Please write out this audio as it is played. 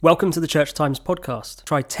Welcome to the Church Times podcast.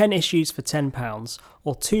 Try 10 issues for £10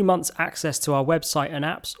 or 2 months access to our website and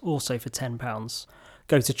apps also for £10.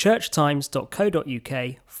 Go to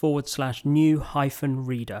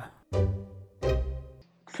churchtimes.co.uk/new-reader.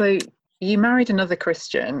 So you married another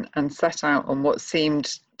Christian and set out on what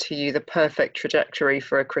seemed to you the perfect trajectory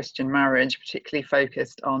for a Christian marriage, particularly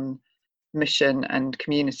focused on mission and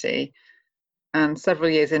community. And several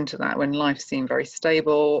years into that, when life seemed very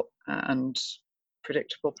stable and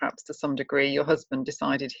predictable, perhaps to some degree, your husband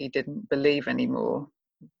decided he didn't believe anymore.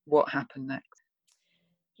 What happened next?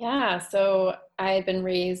 Yeah, so I had been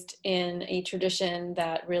raised in a tradition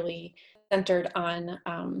that really centered on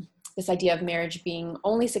this idea of marriage being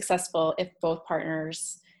only successful if both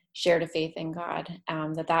partners shared a faith in God,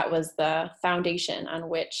 that was the foundation on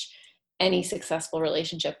which any successful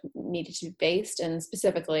relationship needed to be based, and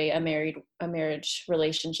specifically a marriage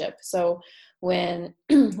relationship. So when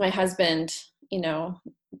my husband,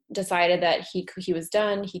 decided that he was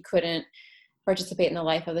done, he couldn't participate in the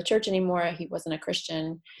life of the church anymore, he wasn't a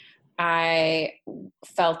Christian, I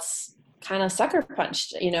felt kind of sucker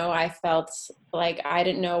punched. I felt like I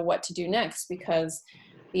didn't know what to do next, because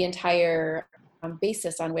the entire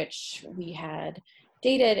basis on which we had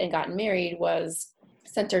dated and gotten married was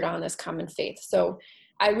centered on this common faith. So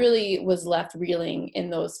I really was left reeling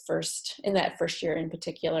in that first year in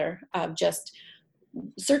particular, of just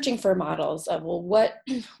searching for models of, well, what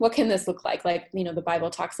can this look like? The Bible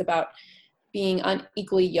talks about being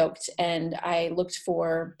unequally yoked, and I looked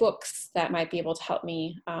for books that might be able to help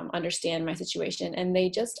me understand my situation, and they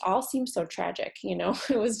just all seemed so tragic.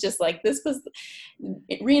 It was just like, this was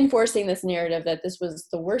reinforcing this narrative that this was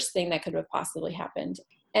the worst thing that could have possibly happened.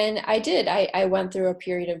 And I went through a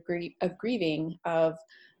period of grieving, of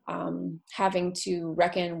having to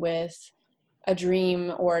reckon with a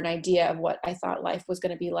dream or an idea of what I thought life was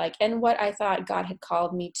going to be like, and what I thought God had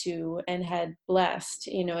called me to and had blessed,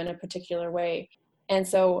 in a particular way. And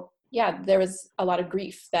so, there was a lot of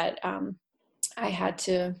grief that I had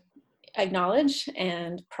to acknowledge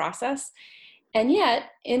and process. And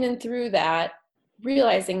yet, in and through that,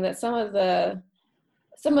 realizing that some of the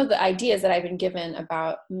ideas that I've been given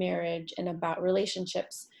about marriage and about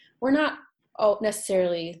relationships were not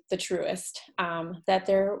necessarily the truest, that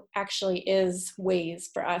there actually is ways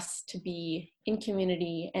for us to be in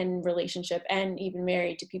community and relationship and even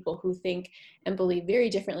married to people who think and believe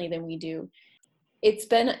very differently than we do. It's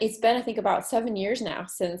been I think about 7 years now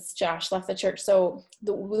since Josh left the church. So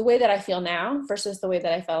the way that I feel now versus the way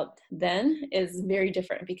that I felt then is very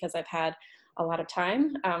different, because I've had a lot of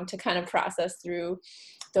time to kind of process through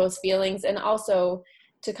those feelings, and also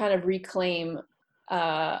to kind of reclaim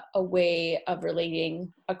a way of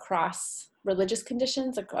relating across religious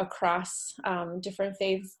conditions, across different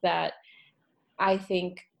faiths, that I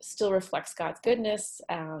think still reflects God's goodness,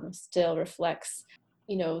 still reflects,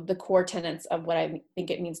 the core tenets of what I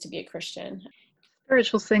think it means to be a Christian.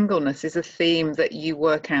 Spiritual singleness is a theme that you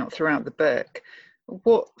work out throughout the book.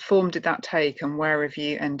 What form did that take, and where have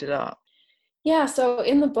you ended up? Yeah, so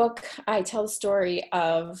in the book, I tell the story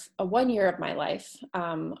of a 1 year of my life,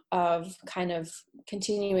 of kind of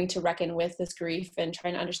continuing to reckon with this grief and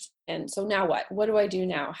trying to understand, so now what? What do I do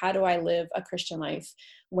now? How do I live a Christian life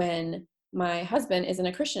when my husband isn't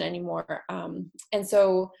a Christian anymore? And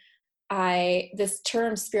so this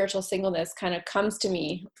term spiritual singleness kind of comes to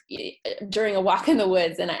me during a walk in the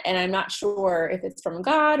woods, and I'm not sure if it's from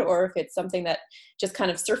God or if it's something that just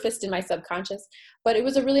kind of surfaced in my subconscious, but it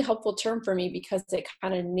was a really helpful term for me, because it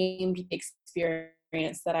kind of named the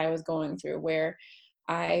experience that I was going through, where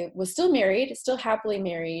I was still married, still happily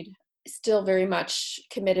married, still very much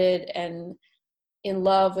committed and in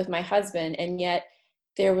love with my husband, and yet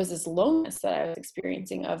there was this loneliness that I was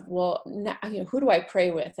experiencing of, well, now, who do I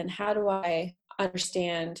pray with, and how do I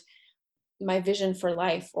understand my vision for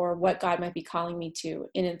life, or what God might be calling me to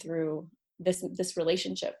in and through this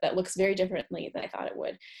relationship that looks very differently than I thought it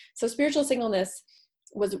would. So spiritual singleness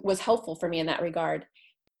was helpful for me in that regard.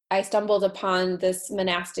 I stumbled upon this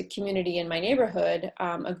monastic community in my neighborhood,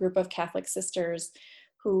 a group of Catholic sisters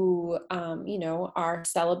who, are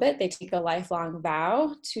celibate. They take a lifelong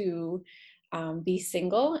vow to be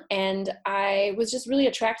single, and I was just really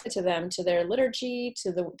attracted to them, to their liturgy,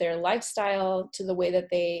 to their lifestyle, to the way that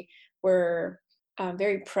they were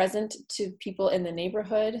very present to people in the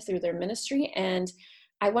neighborhood through their ministry. And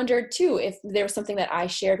I wondered too if there was something that I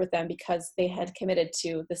shared with them, because they had committed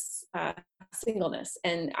to this singleness,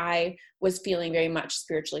 and I was feeling very much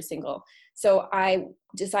spiritually single. So I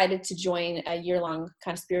decided to join a year-long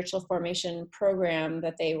kind of spiritual formation program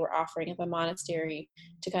that they were offering at the monastery,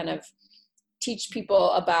 to kind of teach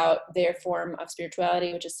people about their form of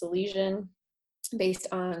spirituality, which is Salesian. based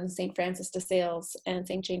on St. Francis de Sales and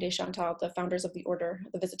St. Jane de Chantal, the founders of the order,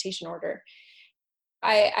 the Visitation Order.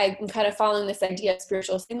 I'm kind of following this idea of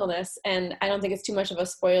spiritual singleness, and I don't think it's too much of a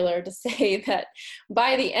spoiler to say that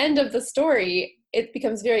by the end of the story, it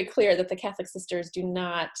becomes very clear that the Catholic sisters do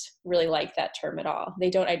not really like that term at all. They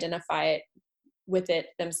don't identify it with it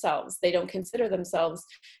themselves. They don't consider themselves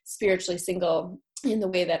spiritually single in the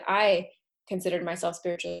way that I considered myself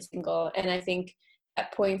spiritually single. And I think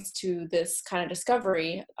that points to this kind of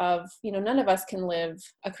discovery of, none of us can live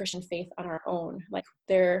a Christian faith on our own. Like,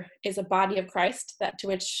 there is a body of Christ to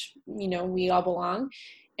which, we all belong.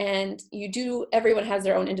 And everyone has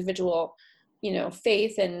their own individual,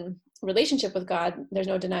 faith and relationship with God. There's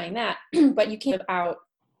no denying that, but you can't live out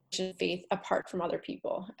Christian faith apart from other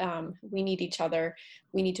people. We need each other.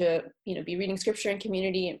 We need to, be reading scripture in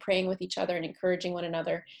community and praying with each other and encouraging one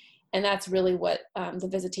another. And that's really what the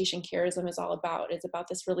visitation charism is all about. It's about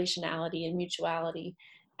this relationality and mutuality,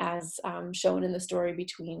 as shown in the story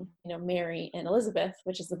between, Mary and Elizabeth,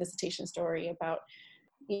 which is the visitation story about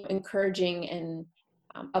encouraging and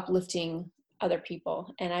uplifting other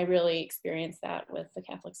people. And I really experienced that with the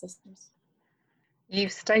Catholic sisters.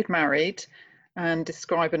 You've stayed married and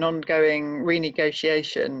describe an ongoing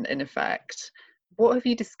renegotiation, in effect. What have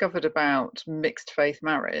you discovered about mixed faith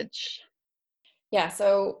marriage? Yeah,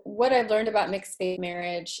 so what I've learned about mixed faith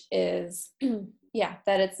marriage is,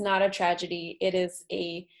 that it's not a tragedy. It is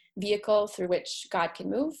a vehicle through which God can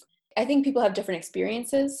move. I think people have different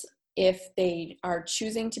experiences if they are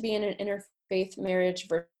choosing to be in an interfaith marriage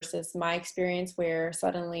versus my experience, where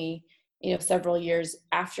suddenly, several years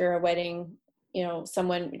after a wedding,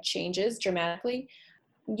 someone changes dramatically.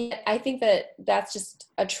 Yet I think that that's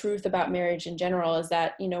just a truth about marriage in general, is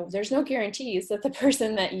that, there's no guarantees that the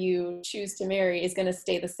person that you choose to marry is going to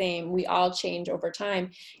stay the same. We all change over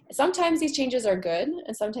time. Sometimes these changes are good,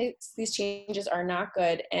 and sometimes these changes are not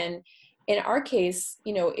good. And in our case,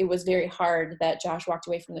 it was very hard that Josh walked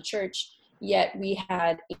away from the church, yet we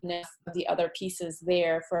had enough of the other pieces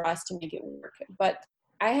there for us to make it work. But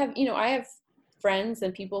I have friends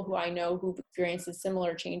and people who I know who've experienced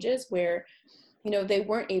similar changes where they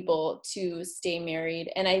weren't able to stay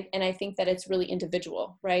married. And I think that it's really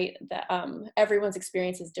individual, right? That everyone's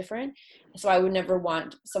experience is different. So I would never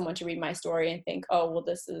want someone to read my story and think, oh, well,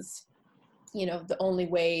 this is, the only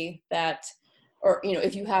way that, or,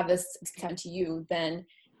 if you have this done to you, then,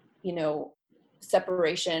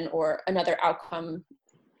 separation or another outcome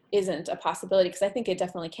isn't a possibility. Because I think it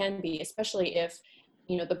definitely can be, especially if,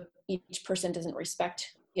 each person doesn't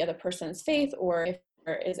respect the other person's faith, or if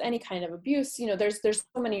there is any kind of abuse. There's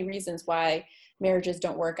so many reasons why marriages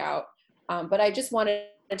don't work out. But I just wanted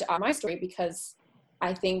to add my story because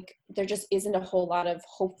I think there just isn't a whole lot of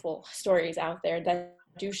hopeful stories out there that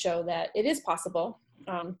do show that it is possible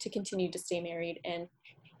to continue to stay married, and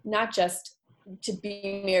not just to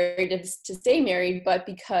be married to stay married, but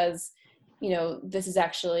because, this is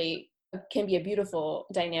actually can be a beautiful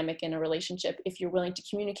dynamic in a relationship if you're willing to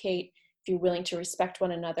communicate, if you're willing to respect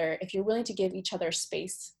one another, if you're willing to give each other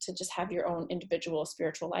space to just have your own individual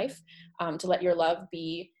spiritual life, to let your love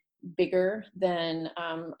be bigger than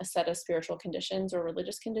a set of spiritual conditions or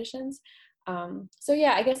religious conditions.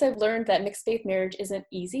 I guess I've learned that mixed faith marriage isn't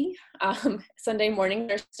easy. Sunday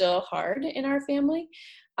mornings are still hard in our family.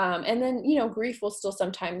 And then, grief will still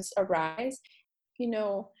sometimes arise.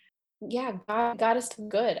 God is still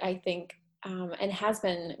good, I think, and has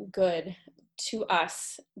been good to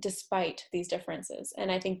us despite these differences.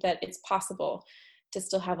 And I think that it's possible to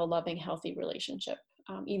still have a loving, healthy relationship,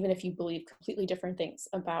 even if you believe completely different things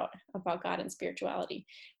about God and spirituality.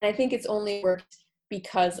 And I think it's only worked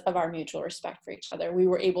because of our mutual respect for each other. We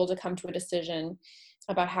were able to come to a decision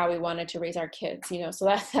about how we wanted to raise our kids, so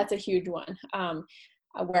that's a huge one.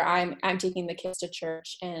 Where I'm taking the kids to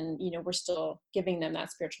church, and we're still giving them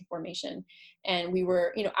that spiritual formation. And we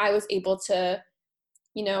were, I was able to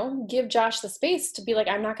give Josh the space to be like,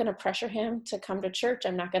 I'm not going to pressure him to come to church.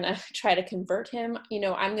 I'm not going to try to convert him.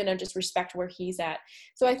 I'm going to just respect where he's at.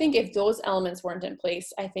 So I think if those elements weren't in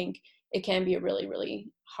place, I think it can be a really,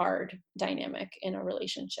 really hard dynamic in a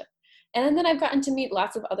relationship. And then I've gotten to meet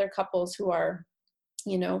lots of other couples who are,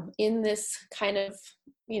 in this kind of,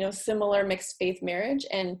 similar mixed faith marriage,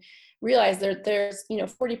 and realize that there's,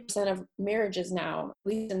 40% of marriages now, at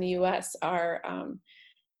least in the US, are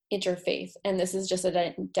interfaith. And this is just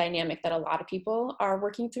a dynamic that a lot of people are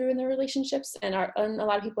working through in their relationships, and a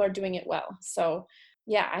lot of people are doing it well. So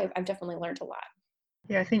yeah, I've definitely learned a lot.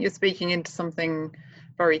 Yeah, I think you're speaking into something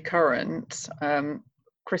very current.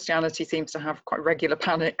 Christianity seems to have quite regular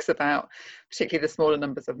panics about particularly the smaller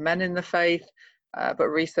numbers of men in the faith. But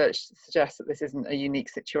research suggests that this isn't a unique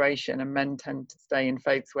situation, and men tend to stay in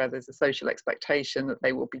faiths where there's a social expectation that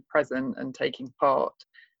they will be present and taking part,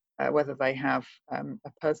 whether they have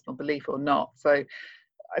a personal belief or not. So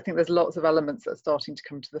I think there's lots of elements that are starting to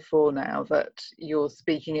come to the fore now that you're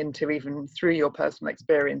speaking into, even through your personal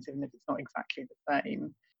experience, even if it's not exactly the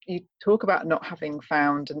same. You talk about not having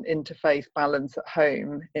found an interfaith balance at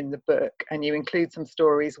home in the book, and you include some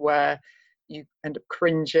stories where you end up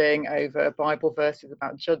cringing over Bible verses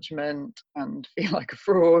about judgment and feel like a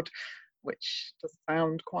fraud, which does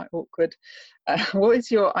sound quite awkward. What is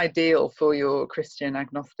your ideal for your Christian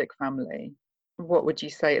agnostic family? What would you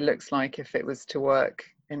say it looks like if it was to work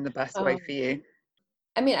in the best way for you?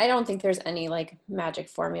 I mean, I don't think there's any like magic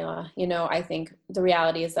formula. I think the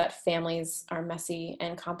reality is that families are messy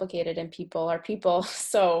and complicated and people are people.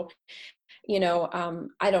 So,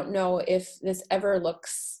 I don't know if this ever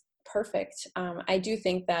looks perfect. I do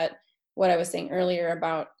think that what I was saying earlier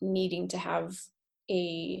about needing to have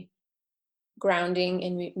a grounding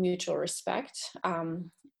in mutual respect,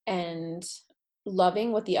 and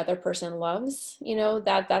loving what the other person loves,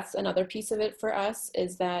 that's another piece of it for us,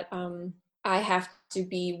 is that I have to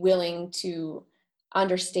be willing to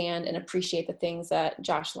understand and appreciate the things that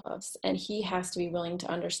Josh loves, and he has to be willing to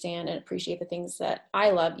understand and appreciate the things that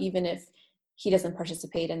I love, even if he doesn't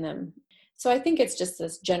participate in them. So I think it's just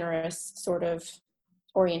this generous sort of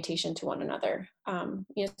orientation to one another.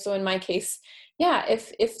 So in my case,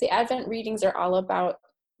 if the Advent readings are all about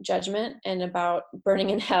judgment and about burning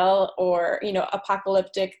in hell, or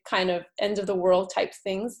apocalyptic kind of end of the world type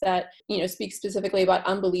things that speak specifically about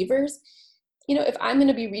unbelievers, if I'm going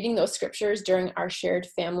to be reading those scriptures during our shared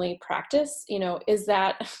family practice, is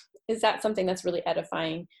that something that's really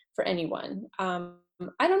edifying for anyone?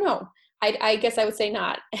 I don't know. I guess I would say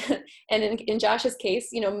not. And in Josh's case,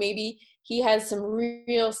 maybe he has some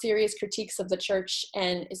real serious critiques of the church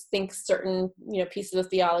and thinks certain, pieces of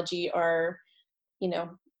theology are,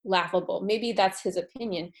 laughable. Maybe that's his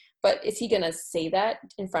opinion, but is he going to say that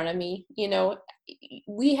in front of me?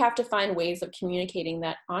 We have to find ways of communicating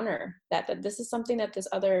that honor, that this is something that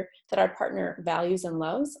that our partner values and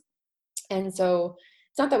loves. And so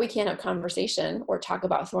it's not that we can't have conversation or talk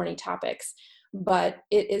about thorny topics, but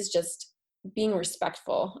it is just being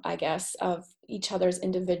respectful, I guess, of each other's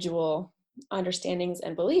individual understandings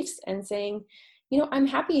and beliefs, and saying, I'm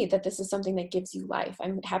happy that this is something that gives you life.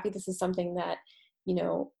 I'm happy this is something that,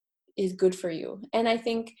 is good for you. And I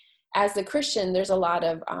think as a Christian, there's a lot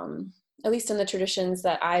of, at least in the traditions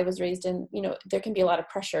that I was raised in, there can be a lot of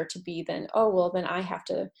pressure to be then, then I have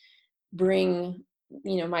to bring,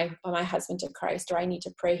 my husband to Christ, or I need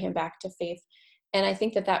to pray him back to faith. And I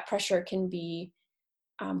think that pressure can be,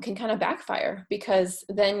 can kind of backfire, because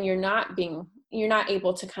then you're not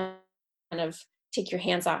able to kind of take your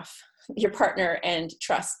hands off your partner and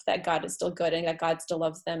trust that God is still good and that God still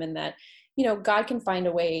loves them, and that, God can find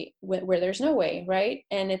a way where there's no way, right?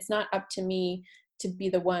 And it's not up to me to be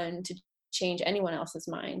the one to change anyone else's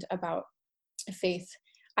mind about faith.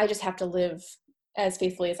 I just have to live as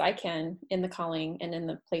faithfully as I can in the calling and in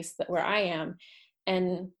the place where I am.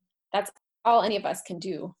 And that's all any of us can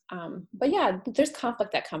do. But yeah, there's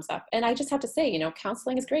conflict that comes up. And I just have to say,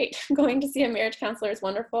 counseling is great. Going to see a marriage counselor is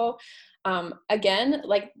wonderful. Again,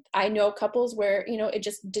 like I know couples where, it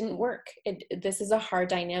just didn't work. This is a hard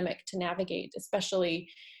dynamic to navigate, especially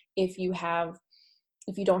if you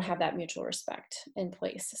don't have that mutual respect in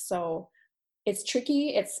place. So it's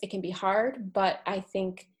tricky. It can be hard, but I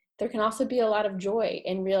think there can also be a lot of joy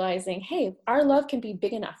in realizing, hey, our love can be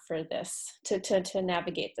big enough for this to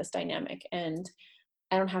navigate this dynamic. And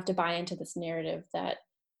I don't have to buy into this narrative that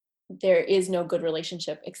there is no good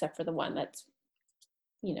relationship except for the one that's,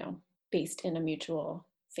 based in a mutual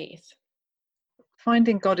faith.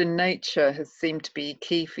 Finding God in nature has seemed to be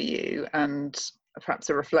key for you, and perhaps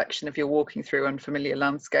a reflection of your walking through unfamiliar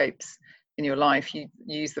landscapes in your life. You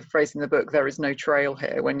use the phrase in the book, there is no trail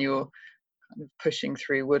here, when you're kind of pushing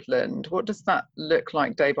through woodland. What does that look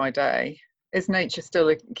like day by day? Is nature still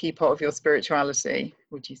a key part of your spirituality,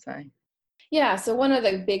 would you say? Yeah, so one of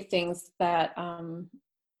the big things that,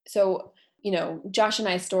 Josh and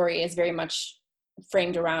I's story is very much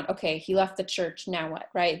framed around, okay, he left the church, now what,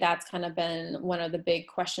 right? That's kind of been one of the big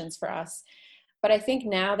questions for us. But I think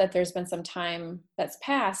now that there's been some time that's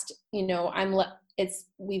passed,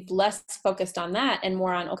 we've less focused on that and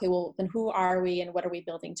more on, okay, well, then who are we and what are we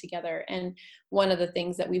building together? And one of the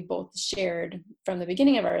things that we both shared from the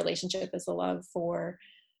beginning of our relationship is a love for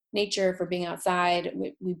nature, for being outside.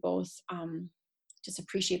 We both just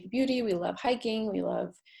appreciate the beauty. We love hiking. We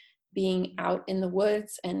love being out in the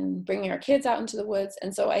woods and bringing our kids out into the woods.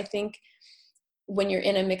 And so I think when you're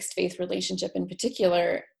in a mixed faith relationship in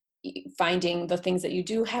particular, finding the things that you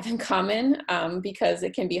do have in common, because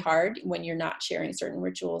it can be hard when you're not sharing certain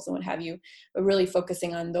rituals and what have you, but really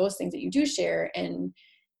focusing on those things that you do share and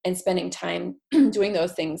spending time doing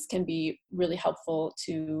those things can be really helpful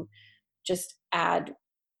to just add,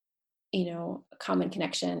 a common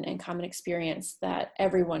connection and common experience that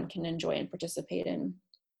everyone can enjoy and participate in.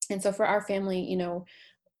 And so for our family,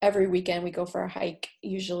 every weekend we go for a hike,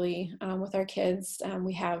 usually with our kids.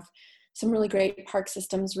 We have some really great park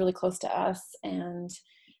systems really close to us. And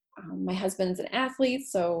my husband's an athlete,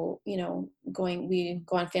 so, we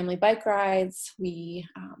go on family bike rides, we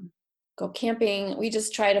go camping. We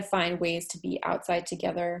just try to find ways to be outside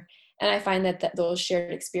together. And I find that those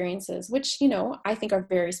shared experiences, which, I think are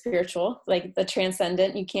very spiritual, like the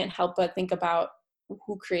transcendent, you can't help but think about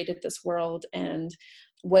who created this world and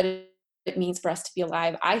what it means for us to be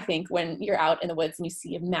alive. I think when you're out in the woods and you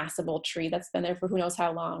see a massive old tree that's been there for who knows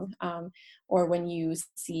how long, or when you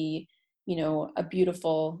see, a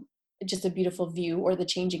beautiful view, or the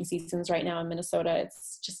changing seasons right now in Minnesota,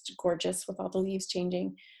 it's just gorgeous with all the leaves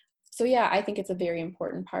changing. So yeah, I think it's a very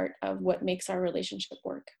important part of what makes our relationship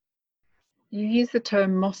work. You use the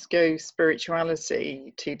term Moscow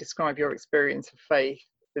spirituality to describe your experience of faith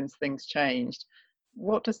since things changed.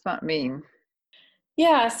 What does that mean?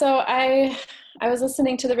 Yeah, so I was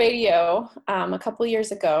listening to the radio a couple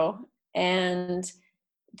years ago, and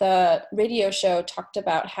the radio show talked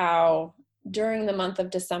about how during the month of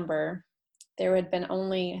December, there had been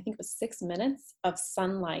only, I think it was 6 minutes of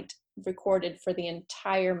sunlight recorded for the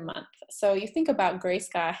entire month. So you think about gray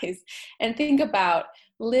skies and think about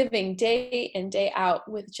living day in, day out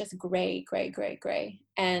with just gray, gray, gray, gray,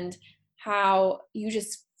 and how you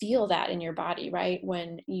just feel that in your body, right?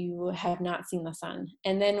 When you have not seen the sun.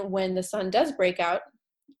 And then when the sun does break out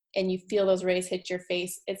and you feel those rays hit your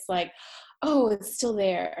face, it's like, oh, it's still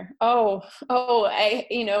there. Oh,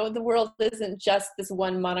 the world isn't just this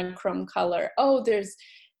one monochrome color. Oh,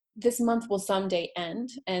 this month will someday end,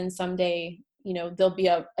 and someday, there'll be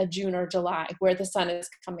a June or July where the sun is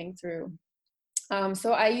coming through.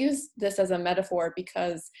 So I use this as a metaphor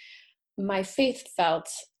because my faith felt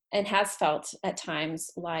and has felt at times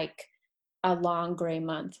like a long gray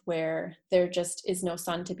month where there just is no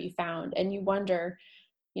sun to be found. And you wonder,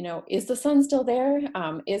 is the sun still there?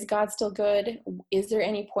 Is God still good? Is there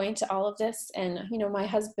any point to all of this? And, my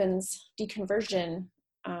husband's deconversion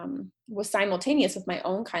was simultaneous with my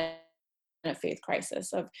own kind of faith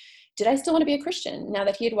crisis of, did I still want to be a Christian? Now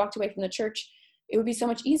that he had walked away from the church, it would be so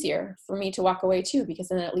much easier for me to walk away too, because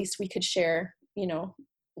then at least we could share,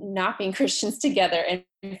 not being Christians together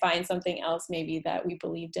and find something else maybe that we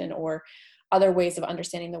believed in, or other ways of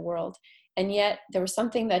understanding the world. And yet there was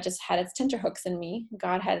something that just had its tenterhooks in me.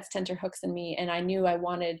 God had its tenterhooks in me. And I knew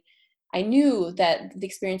that the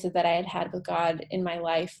experiences that I had had with God in my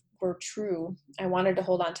life were true. I wanted to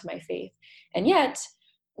hold on to my faith. And yet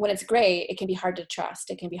when it's gray, it can be hard to trust.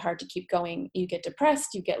 It can be hard to keep going. You get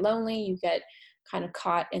depressed, you get lonely, you get kind of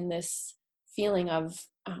caught in this feeling of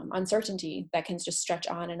uncertainty that can just stretch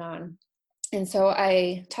on and on. And so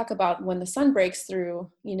I talk about when the sun breaks through,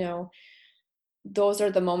 those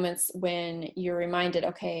are the moments when you're reminded,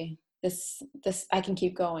 okay, this I can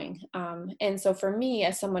keep going. And so for me,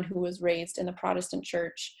 as someone who was raised in the Protestant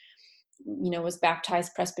church, was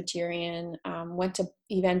baptized Presbyterian, went to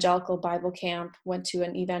evangelical Bible camp, went to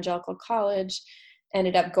an evangelical college,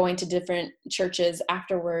 ended up going to different churches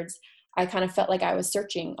afterwards, I kind of felt like I was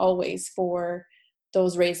searching always for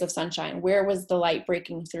those rays of sunshine. Where was the light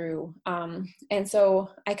breaking through? And so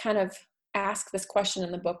I kind of ask this question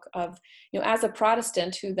in the book of, as a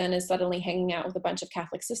Protestant who then is suddenly hanging out with a bunch of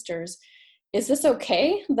Catholic sisters, is this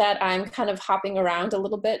okay that I'm kind of hopping around a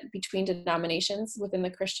little bit between denominations within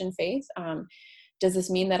the Christian faith? Does this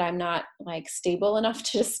mean that I'm not like stable enough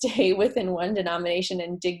to stay within one denomination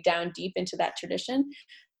and dig down deep into that tradition?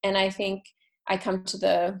 And I think I come to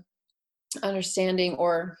the understanding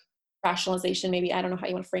or rationalization, maybe, I don't know how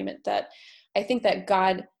you want to frame it, that I think that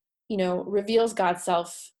God, reveals God's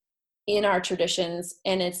self in our traditions,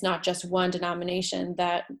 and it's not just one denomination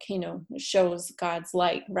that, shows God's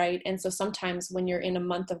light, right? And so sometimes when you're in a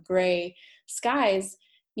month of gray skies,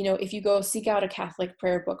 if you go seek out a Catholic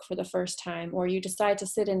prayer book for the first time, or you decide to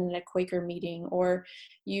sit in a Quaker meeting, or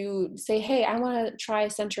you say, hey, I want to try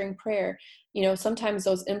centering prayer, sometimes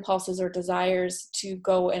those impulses or desires to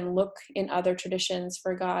go and look in other traditions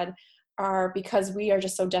for God are because we are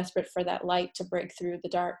just so desperate for that light to break through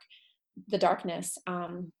the darkness.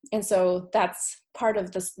 And so that's part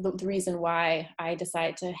of the reason why I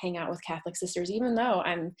decided to hang out with Catholic sisters, even though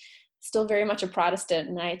I'm still very much a Protestant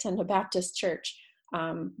and I attend a Baptist church.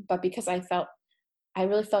 But because I felt I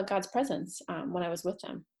really felt God's presence when I was with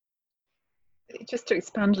them. Just to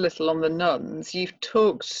expand a little on the nuns, you've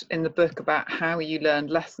talked in the book about how you learned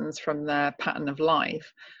lessons from their pattern of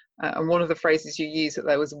life. And one of the phrases you use that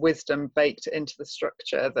there was wisdom baked into the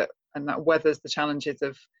structure that weathers the challenges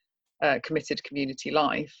of committed community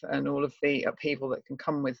life and all of the upheaval that can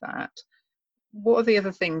come with that. What are the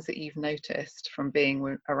other things that you've noticed from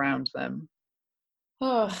being around them?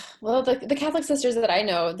 Oh, well, the Catholic sisters that I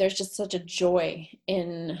know, there's just such a joy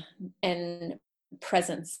in and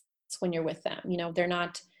presence when you're with them. You know,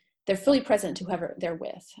 they're fully present to whoever they're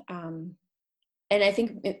with. And I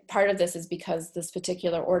think part of this is because this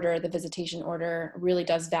particular order, the visitation order, really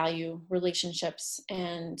does value relationships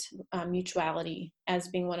and mutuality as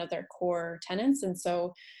being one of their core tenets. And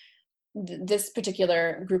so this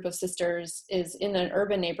particular group of sisters is in an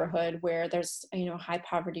urban neighborhood where there's, high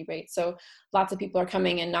poverty rate. So lots of people are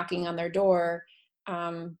coming and knocking on their door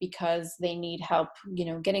because they need help,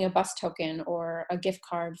 getting a bus token or a gift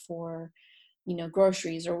card for,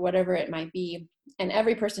 groceries or whatever it might be. And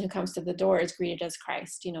every person who comes to the door is greeted as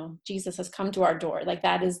Christ. Jesus has come to our door. Like,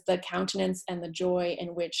 that is the countenance and the joy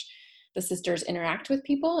in which the sisters interact with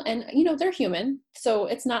people. And, they're human. So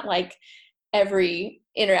it's not like every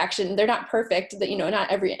interaction, they're not perfect, that,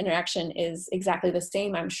 not every interaction is exactly the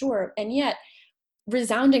same, I'm sure. And yet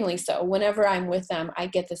resoundingly so, whenever I'm with them, I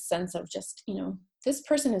get this sense of just, this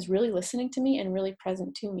person is really listening to me and really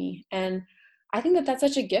present to me. And I think that that's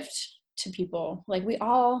such a gift to people. Like, we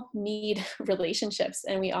all need relationships,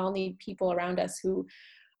 and we all need people around us who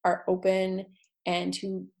are open and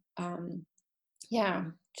who,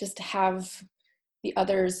 just have the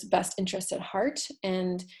other's best interest at heart.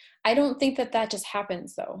 And I don't think that that just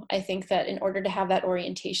happens, though. I think that in order to have that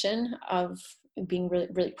orientation of being really,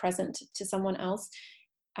 really present to someone else,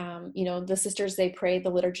 the sisters, they pray the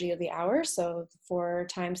liturgy of the hour. So 4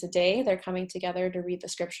 times a day, they're coming together to read the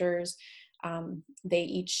scriptures. They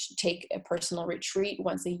each take a personal retreat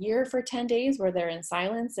once a year for 10 days where they're in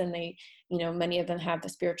silence, and they, many of them have the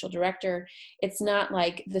spiritual director. It's not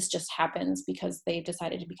like this just happens because they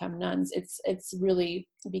decided to become nuns. It's really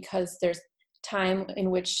because there's time in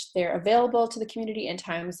which they're available to the community and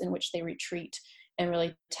times in which they retreat and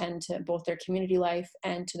really tend to both their community life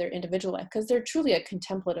and to their individual life, because they're truly a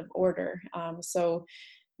contemplative order. So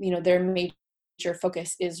their major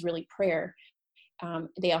focus is really prayer.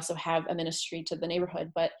 They also have a ministry to the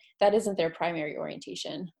neighborhood, but that isn't their primary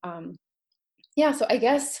orientation. So I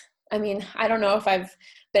guess, I don't know if I've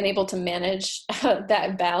been able to manage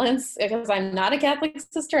that balance, because I'm not a Catholic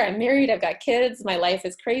sister. I'm married, I've got kids, my life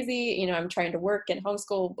is crazy. I'm trying to work and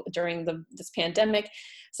homeschool during this pandemic.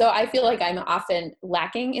 So I feel like I'm often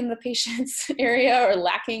lacking in the patience area, or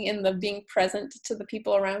lacking in the being present to the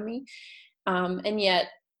people around me. And yet,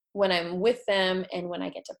 when I'm with them and when I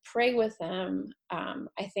get to pray with them,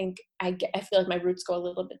 I think I feel like my roots go a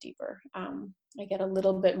little bit deeper. I get a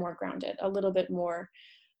little bit more grounded, a little bit more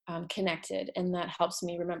connected, and that helps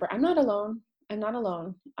me remember I'm not alone. I'm not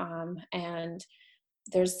alone. And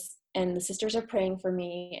the sisters are praying for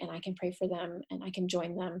me, and I can pray for them, and I can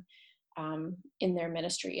join them in their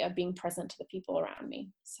ministry of being present to the people around me.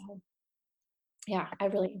 So yeah,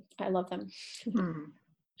 I love them.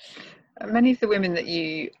 Many of the women that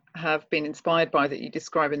you have been inspired by, that you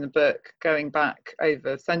describe in the book, going back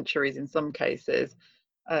over centuries in some cases,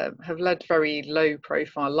 have led very low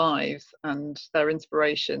profile lives, and their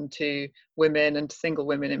inspiration to women, and to single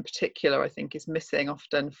women in particular, I think is missing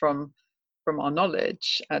often from our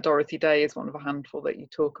knowledge. Dorothy Day is one of a handful that you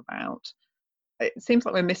talk about. It seems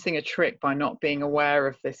like we're missing a trick by not being aware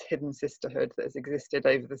of this hidden sisterhood that has existed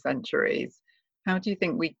over the centuries. How do you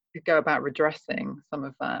think we could go about redressing some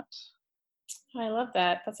of that? I love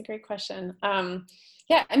that. That's a great question.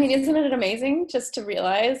 Isn't it amazing just to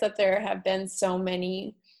realize that there have been so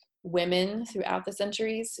many women throughout the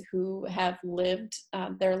centuries who have lived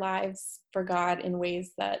their lives for God in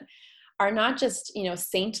ways that are not just,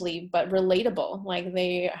 saintly, but relatable. Like,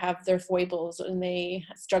 they have their foibles, and they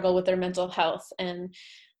struggle with their mental health, and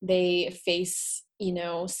they face,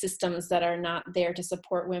 systems that are not there to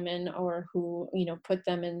support women, or who, put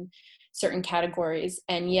them in certain categories.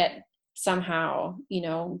 And yet somehow,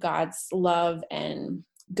 God's love and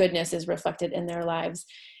goodness is reflected in their lives.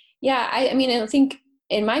 I think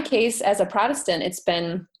in my case, as a Protestant, it's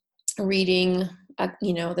been reading,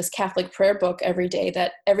 this Catholic prayer book every day,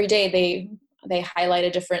 that every day they highlight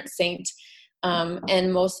a different saint. And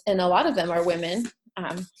a lot of them are women.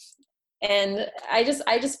 And I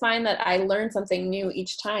just find that I learn something new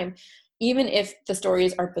each time. even if the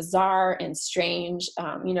stories are bizarre and strange,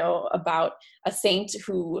 about a saint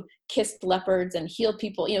who kissed leopards and healed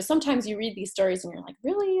people, sometimes you read these stories and you're like,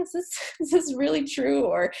 really, is this really true?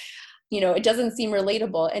 Or, it doesn't seem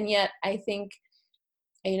relatable. And yet I think,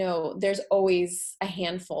 there's always a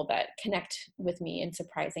handful that connect with me in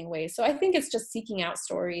surprising ways. So I think it's just seeking out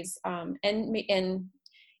stories. And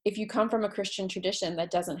if you come from a Christian tradition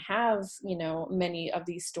that doesn't have, many of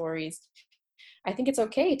these stories, I think it's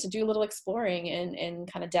okay to do a little exploring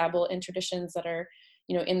and kind of dabble in traditions that are,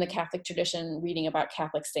 in the Catholic tradition, reading about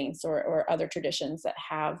Catholic saints or other traditions that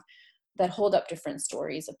hold up different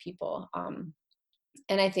stories of people.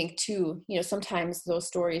 And I think too, sometimes those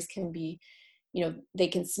stories can be, they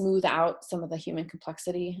can smooth out some of the human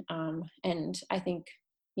complexity. And I think,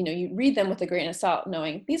 you read them with a grain of salt,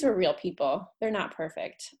 knowing these are real people. They're not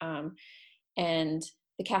perfect. And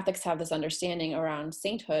the Catholics have this understanding around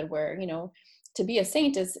sainthood where, to be a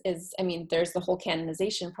saint is, there's the whole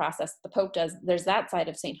canonization process the Pope does. There's that side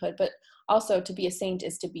of sainthood, but also to be a saint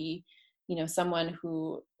is to be, someone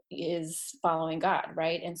who is following God,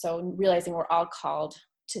 right? And so realizing we're all called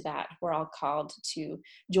to that. We're all called to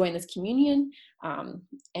join this communion.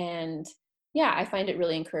 And yeah, I find it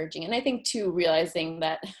really encouraging. And I think too, realizing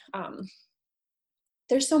that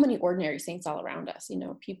there's so many ordinary saints all around us,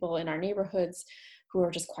 people in our neighborhoods who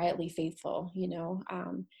are just quietly faithful,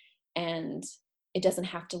 and it doesn't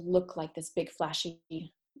have to look like this big flashy,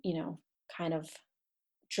 kind of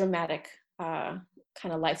dramatic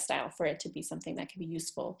kind of lifestyle for it to be something that can be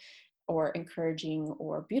useful or encouraging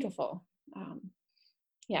or beautiful.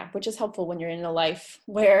 Which is helpful when you're in a life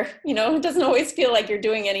where, it doesn't always feel like you're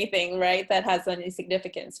doing anything, right, that has any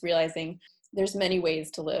significance, realizing there's many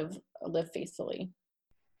ways to live faithfully.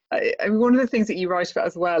 One of the things that you write about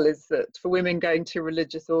as well is that for women going to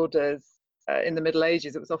religious orders in the Middle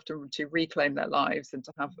Ages, it was often to reclaim their lives and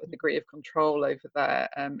to have a degree of control over their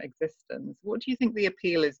existence. What do you think the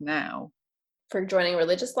appeal is now? For joining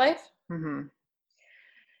religious life? Mm-hmm.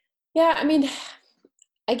 Yeah,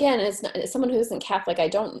 again, as someone who isn't Catholic, I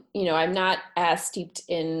don't, I'm not as steeped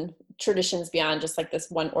in traditions beyond just like this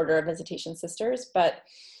one order of Visitation Sisters. But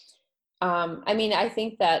I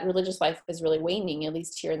think that religious life is really waning, at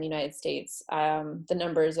least here in the United States. The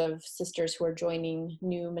numbers of sisters who are joining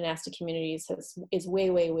new monastic communities is way,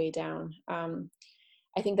 way, way down.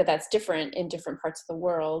 I think that that's different in different parts of the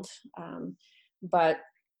world. But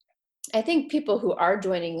I think people who are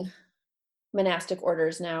joining monastic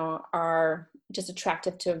orders now are just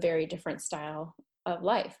attractive to a very different style of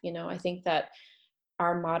life. I think that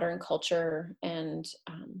our modern culture and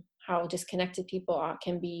how disconnected people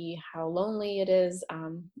can be, how lonely it is,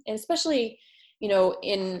 and especially,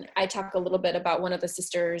 I talk a little bit about one of the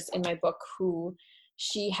sisters in my book who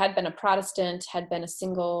she had been a Protestant, had been a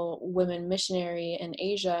single woman missionary in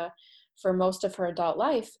Asia for most of her adult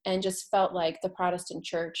life, and just felt like the Protestant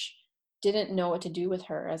church didn't know what to do with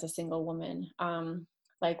her as a single woman.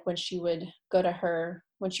 Like when she would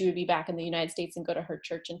be back in the United States and go to her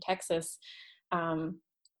church in Texas,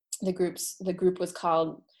 the group was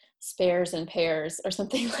called Spares and Pairs or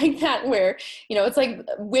something like that, where, it's like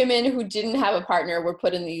women who didn't have a partner were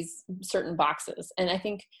put in these certain boxes. And I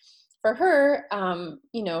think for her,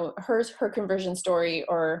 her conversion story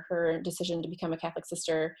or her decision to become a Catholic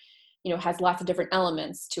sister, has lots of different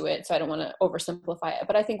elements to it. So I don't want to oversimplify it,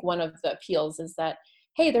 but I think one of the appeals is that,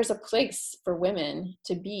 hey, there's a place for women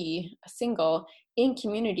to be single in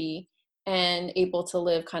community and able to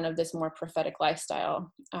live kind of this more prophetic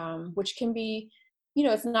lifestyle, which can be,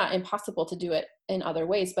 it's not impossible to do it in other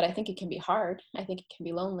ways, but I think it can be hard. I think it can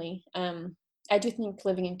be lonely. I do think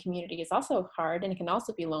living in community is also hard and it can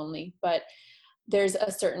also be lonely, but there's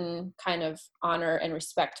a certain kind of honor and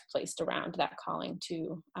respect placed around that calling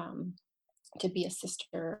to be a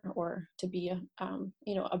sister or to be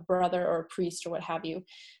a brother or a priest or what have you,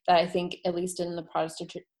 that I think, at least in the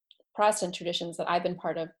Protestant traditions that I've been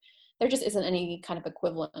part of, there just isn't any kind of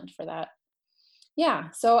equivalent for that. Yeah,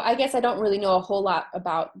 so I guess I don't really know a whole lot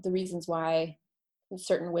about the reasons why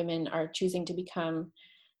certain women are choosing to become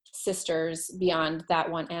sisters beyond that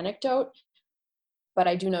one anecdote. But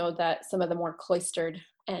I do know that some of the more cloistered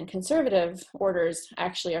and conservative orders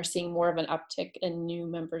actually are seeing more of an uptick in new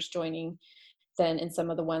members joining than in some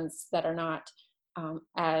of the ones that are not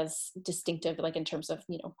as distinctive, like in terms of,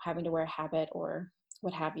 having to wear a habit or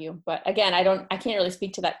what have you. But again, I can't really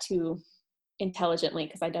speak to that too intelligently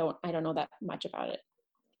because I don't know that much about it.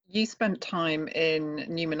 You spent time in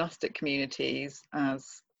new monastic communities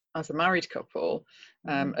as a married couple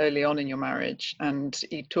early on in your marriage, and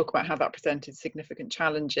you talk about how that presented significant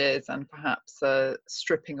challenges and perhaps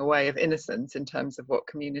stripping away of innocence in terms of what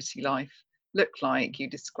community life look like? You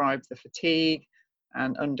described the fatigue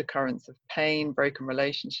and undercurrents of pain, broken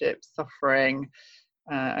relationships, suffering,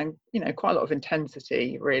 and quite a lot of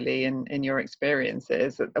intensity really in your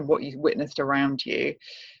experiences and what you witnessed around you.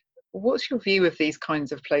 What's your view of these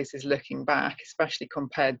kinds of places looking back, especially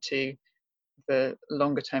compared to the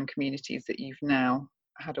longer term communities that you've now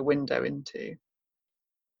had a window into?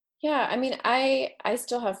 Yeah, I mean, I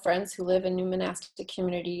still have friends who live in new monastic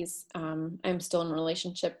communities. I'm still in a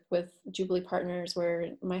relationship with Jubilee Partners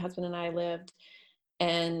where my husband and I lived.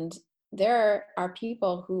 And there are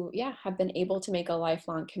people who, yeah, have been able to make a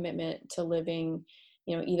lifelong commitment to living,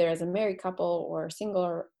 either as a married couple or single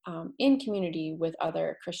or in community with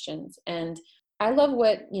other Christians. And I love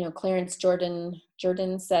what, Clarence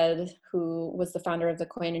Jordan said, who was the founder of the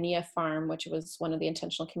Koinonia Farm, which was one of the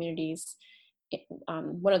intentional communities,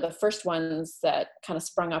 one of the first ones that kind of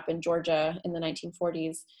sprung up in Georgia in the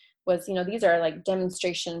 1940s. Was, these are like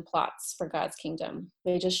demonstration plots for God's kingdom.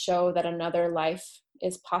 They just show that another life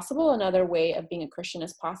is possible, another way of being a Christian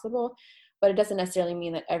is possible, but it doesn't necessarily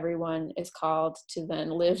mean that everyone is called to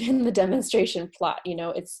then live in the demonstration plot.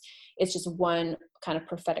 It's just one kind of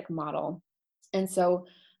prophetic model. And so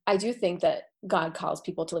I do think that God calls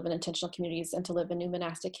people to live in intentional communities and to live in new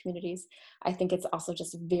monastic communities. I think it's also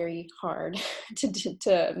just very hard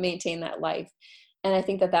to maintain that life. And I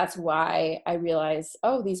think that that's why I realized,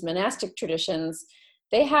 these monastic traditions,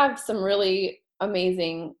 they have some really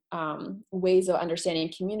amazing ways of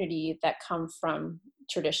understanding community that come from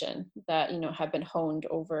tradition that, have been honed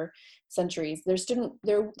over centuries.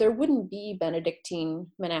 There wouldn't be Benedictine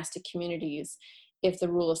monastic communities if the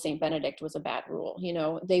rule of Saint Benedict was a bad rule.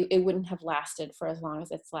 It wouldn't have lasted for as long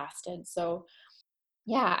as it's lasted. So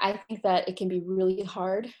yeah, I think that it can be really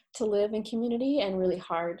hard to live in community and really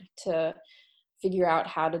hard to figure out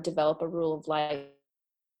how to develop a rule of life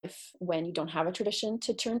when you don't have a tradition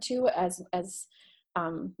to turn to, as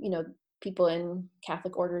people in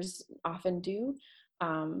Catholic orders often do.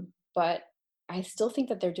 But I still think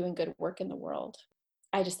that they're doing good work in the world.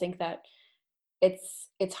 I just think that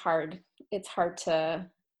it's hard. It's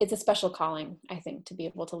a special calling, I think, to be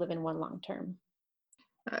able to live in one long term.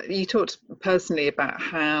 You talked personally about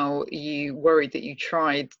how you worried that you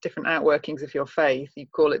tried different outworkings of your faith. You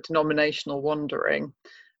call it denominational wandering.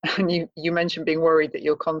 And you mentioned being worried that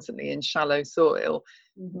you're constantly in shallow soil.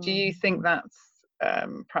 Mm-hmm. Do you think that's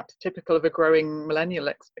perhaps typical of a growing millennial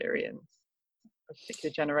experience, a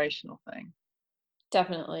particular generational thing?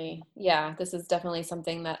 Definitely. Yeah, this is definitely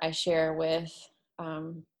something that I share with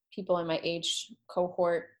people in my age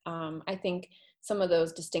cohort. I think some of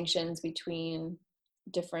those distinctions between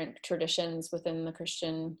different traditions within the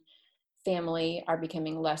Christian family are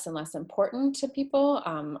becoming less and less important to people,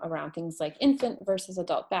 around things like infant versus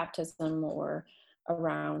adult baptism, or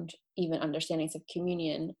around even understandings of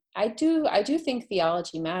communion. I do think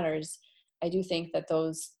theology matters. I do think that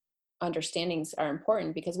those understandings are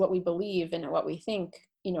important because what we believe and what we think,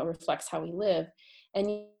 reflects how we live.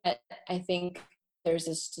 And yet I think there's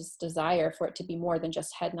this desire for it to be more than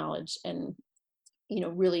just head knowledge and,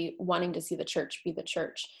 really wanting to see the church be the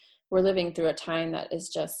church. We're living through a time that is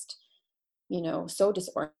just, so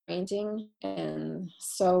disorienting and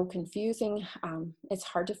so confusing. It's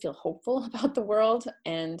hard to feel hopeful about the world.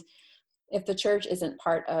 And if the church isn't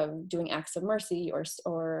part of doing acts of mercy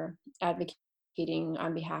or advocating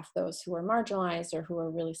on behalf of those who are marginalized or who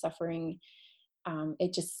are really suffering,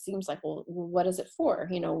 it just seems like, well, what is it for?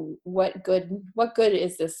 What good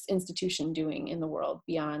is this institution doing in the world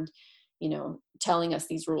beyond, telling us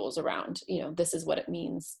these rules around, this is what it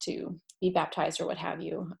means to be baptized or what have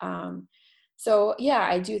you. So yeah,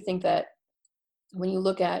 I do think that when you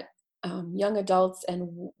look at young adults and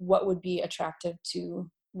what would be attractive to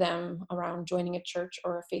them around joining a church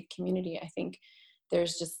or a faith community, I think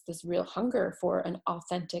there's just this real hunger for an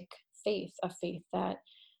authentic faith, a faith that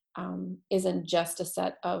isn't just a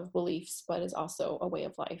set of beliefs, but is also a way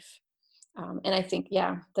of life. And I think,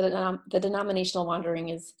 yeah, the denominational wandering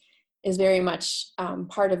is very much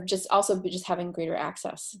part of just having greater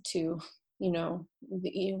access to,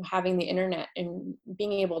 having the internet and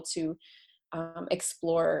being able to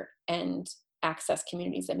explore and access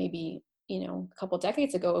communities that maybe, a couple of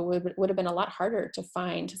decades ago, it would have been a lot harder to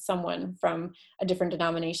find someone from a different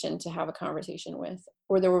denomination to have a conversation with,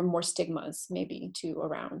 or there were more stigmas maybe too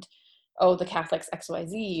around, the Catholics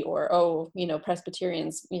XYZ, or,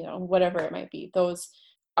 Presbyterians, whatever it might be. Those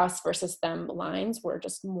us versus them lines were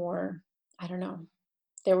just more, I don't know,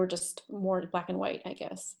 they were just more black and white, I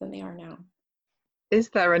guess, than they are now. Is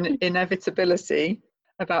there an inevitability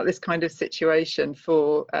about this kind of situation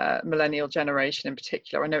for millennial generation in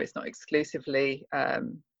particular? I know it's not exclusively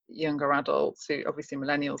younger adults, who obviously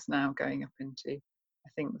millennials now going up into, I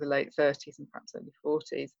think, the late 30s and perhaps early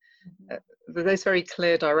 40s, those very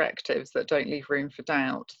clear directives that don't leave room for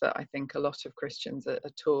doubt, that I think a lot of Christians are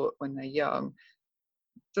taught when they're young.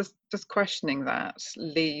 Does questioning that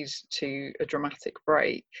lead to a dramatic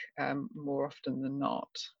break more often than not?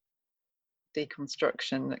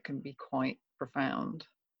 Deconstruction that can be quite profound.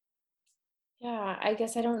 Yeah, I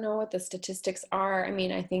guess I don't know what the statistics are. I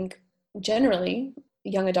mean, I think generally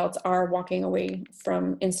young adults are walking away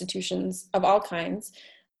from institutions of all kinds.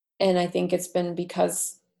 And I think it's been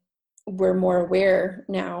because we're more aware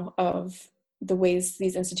now of the ways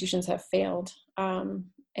these institutions have failed.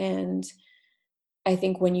 And I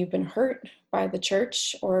think when you've been hurt by the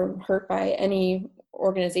church or hurt by any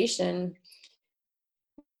organization,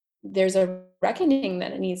 there's a reckoning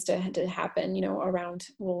that it needs to happen, around,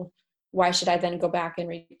 well, why should I then go back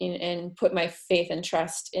and put my faith and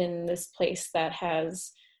trust in this place that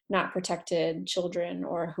has not protected children,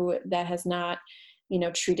 or that has not,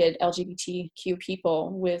 treated LGBTQ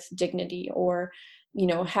people with dignity, or,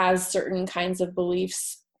 has certain kinds of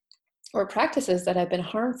beliefs or practices that have been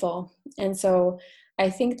harmful. And so I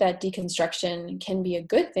think that deconstruction can be a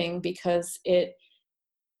good thing, because it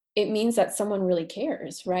means that someone really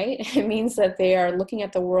cares, right? It means that they are looking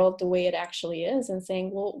at the world the way it actually is and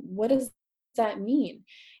saying, well, what does that mean?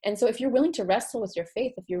 And so if you're willing to wrestle with your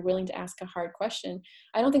faith, if you're willing to ask a hard question,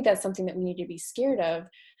 I don't think that's something that we need to be scared of.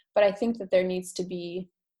 But I think that there needs to be,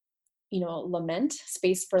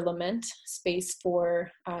 space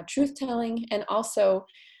for truth telling, and also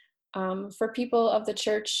for people of the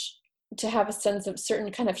church to have a sense of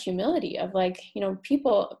certain kind of humility of, like,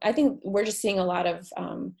 people. I think we're just seeing a lot of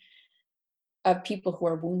people who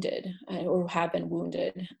are wounded or who have been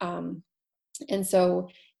wounded. And so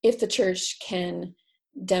if the church can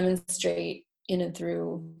demonstrate in and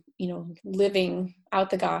through, living out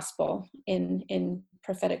the gospel in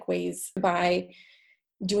prophetic ways by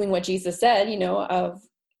doing what Jesus said, of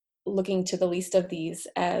looking to the least of these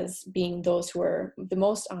as being those who are the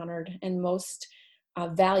most honored and most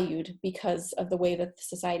valued because of the way that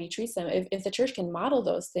society treats them. If the church can model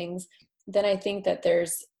those things, then I think that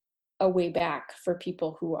there's a way back for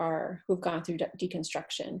people who've gone through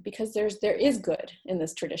deconstruction, because there is good in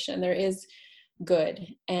this tradition. There is good.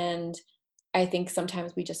 And I think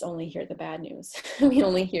sometimes we just only hear the bad news. We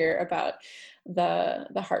only hear about the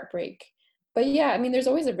heartbreak. But yeah, I mean, there's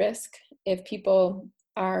always a risk if people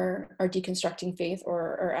are deconstructing faith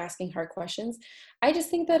or asking hard questions. I just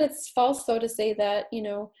think that it's false, though, to say that,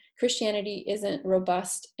 Christianity isn't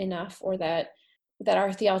robust enough, or that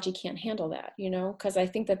our theology can't handle that, because I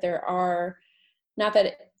think that there are, not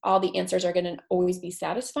that all the answers are going to always be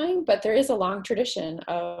satisfying, but there is a long tradition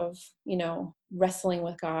of, wrestling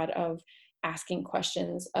with God, of asking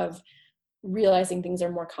questions, of realizing things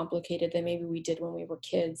are more complicated than maybe we did when we were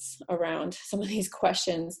kids around some of these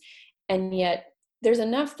questions. And yet there's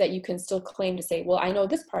enough that you can still claim to say, well, I know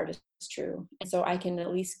this part is true, and so I can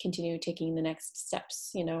at least continue taking the next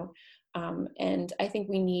steps, and I think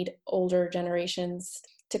we need older generations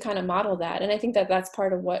to kind of model that. And I think that that's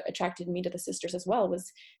part of what attracted me to the sisters as well,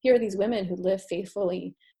 was here are these women who lived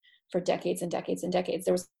faithfully for decades and decades and decades.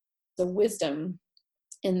 There was a wisdom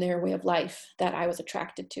in their way of life that I was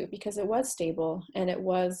attracted to, because it was stable, and it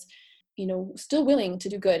was, still willing to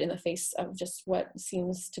do good in the face of just what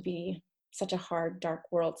seems to be such a hard, dark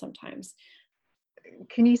world sometimes.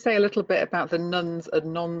 Can you say a little bit about the Nuns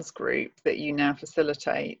and Nons group that you now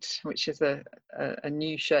facilitate, which is a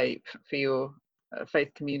new shape for your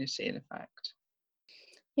faith community, in effect?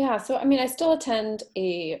 Yeah, so I mean, I still attend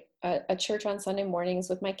a church on Sunday mornings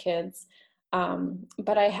with my kids,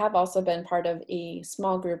 but I have also been part of a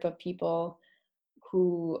small group of people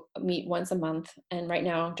who meet once a month. And right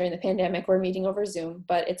now, during the pandemic, we're meeting over Zoom,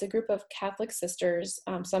 but it's a group of Catholic sisters,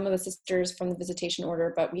 some of the sisters from the Visitation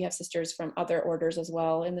Order, but we have sisters from other orders as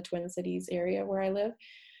well in the Twin Cities area where I live,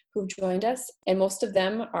 who've joined us. And most of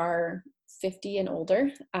them are 50 and older.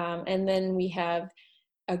 And then we have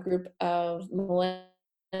a group of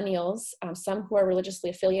millennials, some who are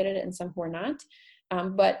religiously affiliated and some who are not.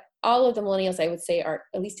 But all of the millennials, I would say, are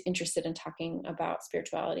at least interested in talking about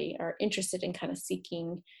spirituality, are interested in kind of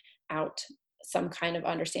seeking out some kind of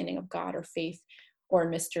understanding of God or faith or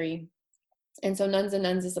mystery. And so Nuns and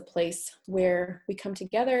Nuns is a place where we come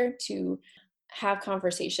together to have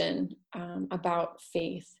conversation about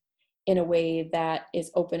faith in a way that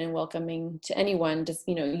is open and welcoming to anyone. Just,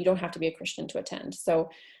 you don't have to be a Christian to attend.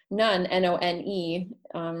 So Nun, N-O-N-E,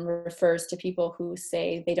 refers to people who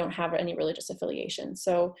say they don't have any religious affiliation.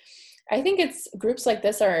 So I think it's groups like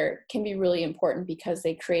this can be really important because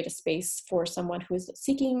they create a space for someone who is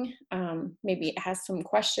seeking, maybe has some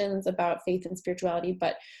questions about faith and spirituality,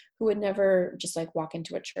 but who would never just like walk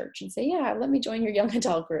into a church and say, yeah, let me join your young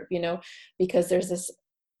adult group, because there's this,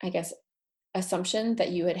 I guess, assumption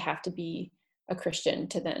that you would have to be a Christian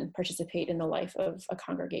to then participate in the life of a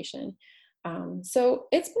congregation. So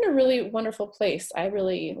it's been a really wonderful place. I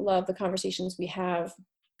really love the conversations we have.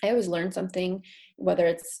 I always learn something, whether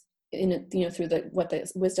it's through what the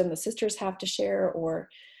wisdom the sisters have to share, or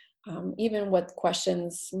even what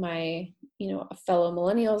questions my fellow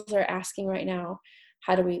millennials are asking right now.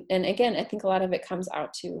 And again, I think a lot of it comes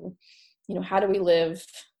out to, how do we live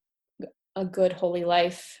a good holy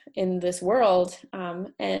life in this world,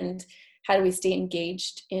 and how do we stay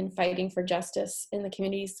engaged in fighting for justice in the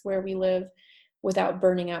communities where we live without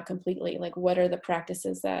burning out completely? Like, what are the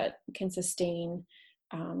practices that can sustain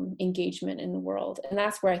engagement in the world? And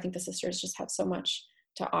that's where I think the sisters just have so much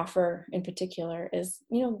to offer. In particular, is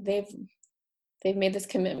they've made this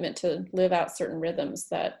commitment to live out certain rhythms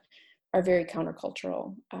that are very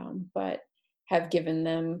countercultural, but have given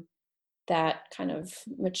them that kind of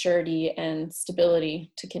maturity and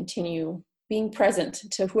stability to continue being present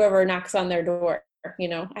to whoever knocks on their door.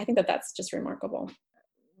 I think that that's just remarkable.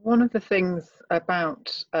 One of the things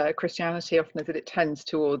about Christianity often is that it tends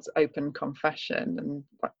towards open confession, and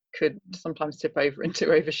that could sometimes tip over into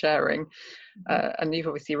oversharing. And you've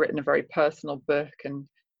obviously written a very personal book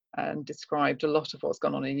and described a lot of what's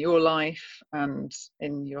gone on in your life and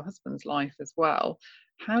in your husband's life as well.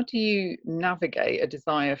 How do you navigate a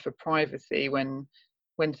desire for privacy when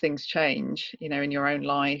things change, in your own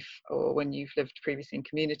life, or when you've lived previously in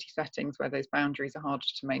community settings where those boundaries are harder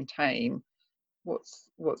to maintain? What's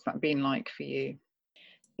that been like for you?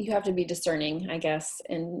 You have to be discerning, I guess,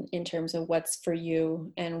 in terms of what's for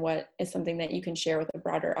you and what is something that you can share with a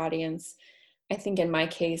broader audience. I think in my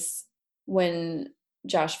case, when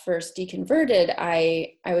Josh first deconverted,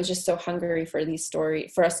 I was just so hungry for any story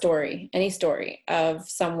of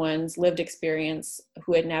someone's lived experience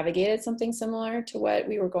who had navigated something similar to what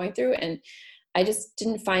we were going through. And I just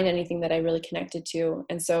didn't find anything that I really connected to.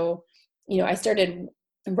 And so, I started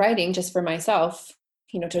writing just for myself,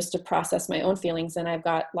 just to process my own feelings. And I've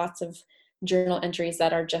got lots of journal entries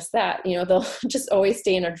that are just that, they'll just always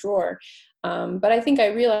stay in a drawer. But I think I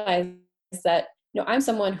realized that, I'm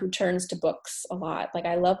someone who turns to books a lot. Like,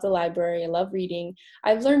 I love the library, I love reading.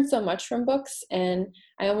 I've learned so much from books, and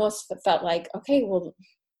I almost felt like, okay, well,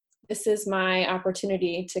 this is my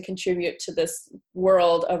opportunity to contribute to this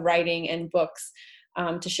world of writing and books,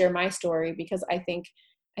 to share my story, because I think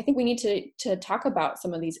we need to talk about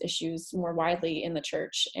some of these issues more widely in the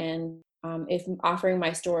church. And if offering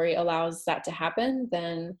my story allows that to happen,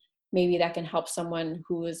 then maybe that can help someone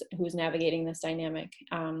who's navigating this dynamic.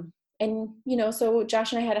 So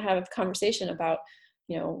Josh and I had to have a conversation about,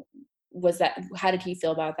 how did he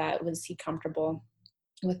feel about that? Was he comfortable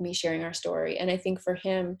with me sharing our story? And I think for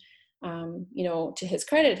him, to his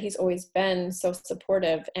credit, he's always been so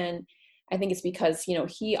supportive. And I think it's because,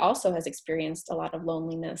 he also has experienced a lot of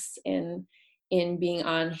loneliness in being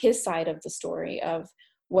on his side of the story of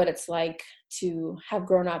what it's like to have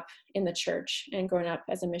grown up in the church and grown up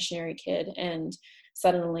as a missionary kid and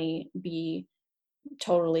suddenly be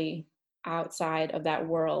totally outside of that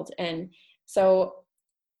world. And so,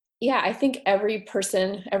 yeah, I think every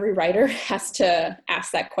writer has to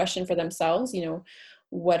ask that question for themselves.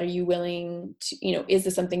 What are you willing to, is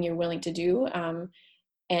this something you're willing to do?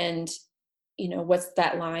 And what's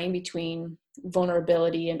that line between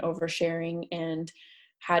vulnerability and oversharing, and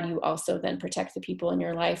how do you also then protect the people in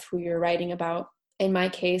your life who you're writing about? In my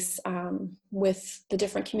case, with the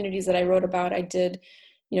different communities that I wrote about, I did,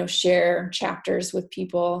 share chapters with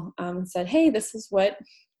people, and said, hey, this is what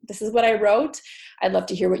I wrote. I'd love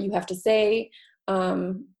to hear what you have to say.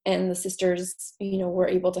 And the sisters, were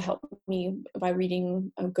able to help me by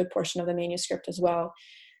reading a good portion of the manuscript as well.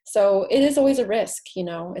 So it is always a risk,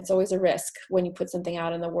 it's always a risk when you put something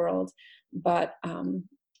out in the world. But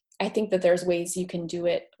I think that there's ways you can do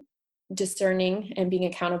it discerning and being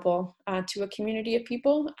accountable to a community of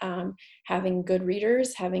people. Having good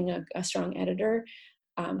readers, having a strong editor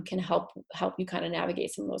can help you kind of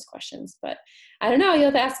navigate some of those questions. But I don't know, you'll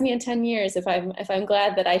have to ask me in 10 years if I'm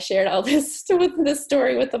glad that I shared all this with this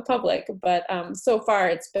story with the public. But so far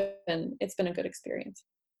it's been a good experience.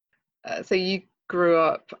 So you grew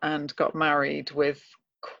up and got married with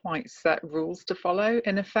quite set rules to follow,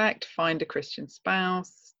 in effect. Find a Christian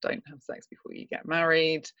spouse, don't have sex before you get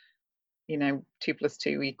married, 2 +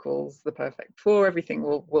 2 = the perfect 4, everything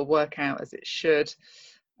will work out as it should.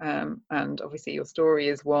 And obviously your story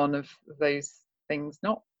is one of those things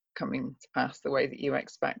not coming to pass the way that you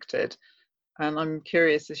expected. And I'm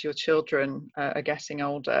curious, as your children are getting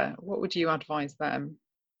older, what would you advise them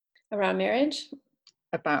around marriage?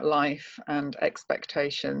 About life and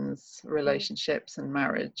expectations, relationships and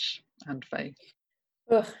marriage and faith?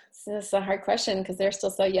 Ugh, this is a hard question because they're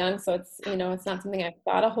still so young. So it's, it's not something I've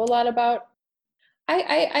thought a whole lot about.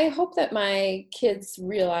 I hope that my kids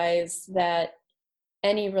realize that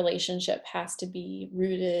any relationship has to be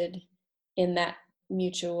rooted in that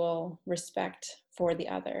mutual respect for the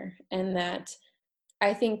other. And that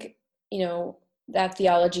I think, that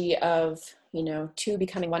theology of, two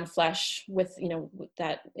becoming one flesh with,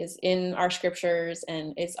 that is in our scriptures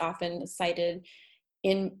and is often cited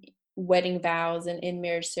in wedding vows and in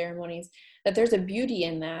marriage ceremonies, that there's a beauty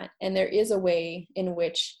in that. And there is a way in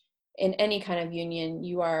which in any kind of union,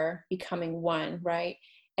 you are becoming one, right?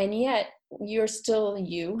 And yet you're still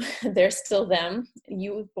you, they're still them.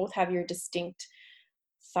 You both have your distinct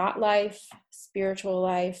thought life, spiritual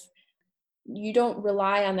life. You don't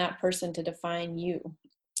rely on that person to define you.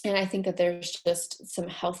 And I think that there's just some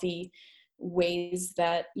healthy ways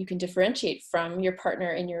that you can differentiate from your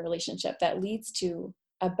partner in your relationship that leads to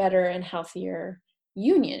a better and healthier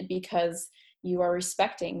union, because you are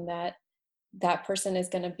respecting that that person is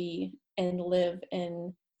going to be and live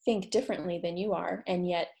and think differently than you are. And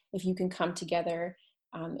yet, if you can come together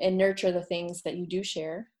and nurture the things that you do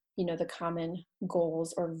share, the common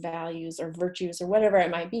goals or values or virtues or whatever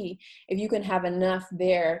it might be, if you can have enough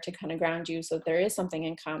there to kind of ground you so that there is something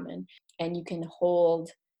in common and you can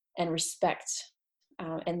hold and respect,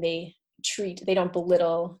 and they don't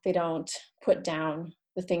belittle, they don't put down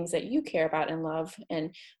the things that you care about and love,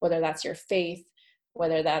 and whether that's your faith,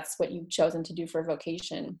 whether that's what you've chosen to do for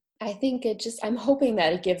vocation. I think I'm hoping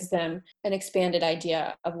that it gives them an expanded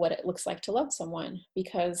idea of what it looks like to love someone,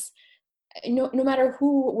 because no matter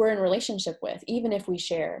who we're in relationship with, even if we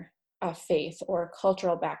share a faith or a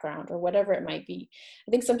cultural background or whatever it might be,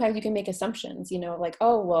 I think sometimes you can make assumptions, like,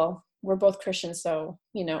 oh, well, we're both Christians, so,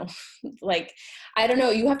 like, I don't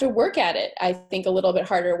know, you have to work at it, I think, a little bit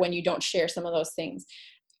harder when you don't share some of those things.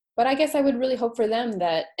 But I guess I would really hope for them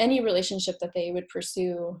that any relationship that they would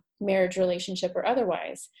pursue, marriage relationship or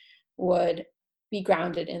otherwise, would be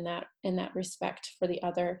grounded in that respect for the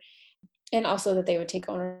other. And also that they would take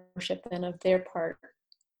ownership then of their part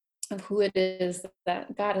of who it is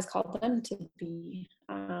that God has called them to be,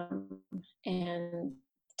 and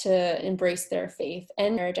to embrace their faith.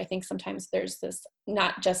 And marriage, I think sometimes there's this,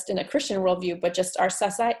 not just in a Christian worldview, but just our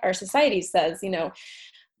society says,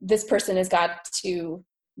 this person has got to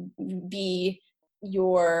be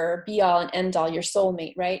your be all and end all, your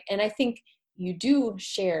soulmate, right? And I think you do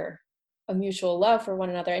share a mutual love for one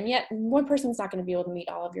another, and yet one person's not going to be able to meet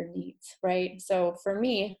all of your needs, right? So for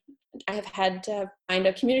me, I have had to find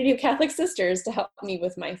a community of Catholic sisters to help me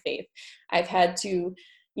with my faith. I've had to,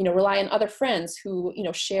 rely on other friends who,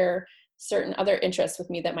 share certain other interests with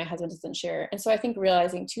me that my husband doesn't share. And so I think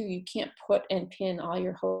realizing too, you can't put and pin all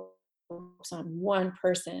your hopes on one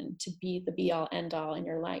person to be the be all end all in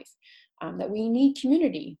your life. That we need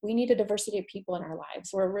community. We need a diversity of people in our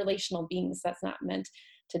lives. We're relational beings. That's not meant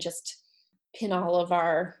to just pin all of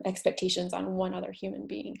our expectations on one other human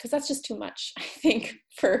being, because that's just too much, I think,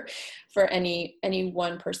 for any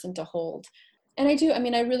one person to hold. And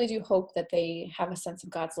I really do hope that they have a sense of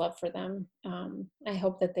God's love for them. I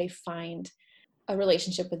hope that they find a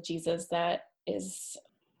relationship with Jesus that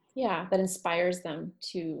inspires them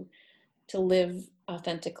to live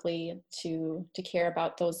authentically, to care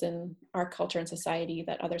about those in our culture and society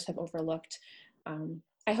that others have overlooked.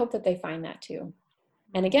 I hope that they find that too.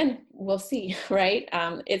 And again, we'll see, right?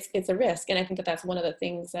 It's a risk. And I think that that's one of the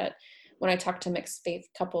things that when I talk to mixed faith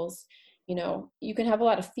couples, you can have a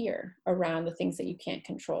lot of fear around the things that you can't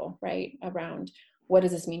control, right? Around what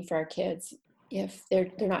does this mean for our kids if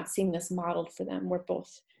they're not seeing this modeled for them, where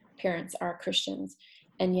both parents are Christians.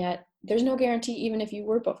 And yet there's no guarantee, even if you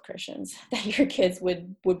were both Christians, that your kids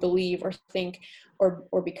would believe or think or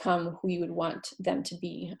become who you would want them to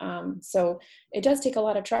be. So it does take a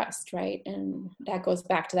lot of trust, right? And that goes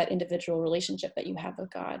back to that individual relationship that you have with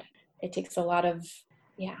God. It takes a lot of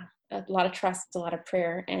trust, a lot of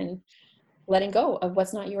prayer, and letting go of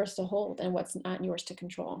what's not yours to hold and what's not yours to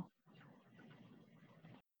control.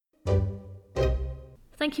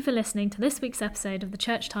 Thank you for listening to this week's episode of the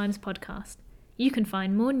Church Times podcast. You can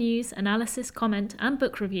find more news, analysis, comment, and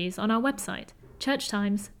book reviews on our website,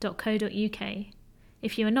 churchtimes.co.uk.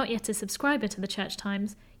 If you are not yet a subscriber to the Church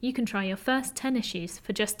Times, you can try your first 10 issues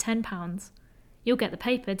for just £10. You'll get the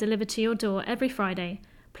paper delivered to your door every Friday,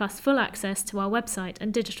 plus full access to our website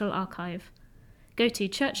and digital archive. Go to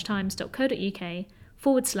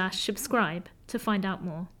churchtimes.co.uk/subscribe to find out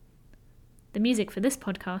more. The music for this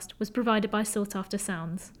podcast was provided by Sought After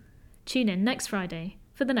Sounds. Tune in next Friday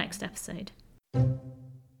for the next episode.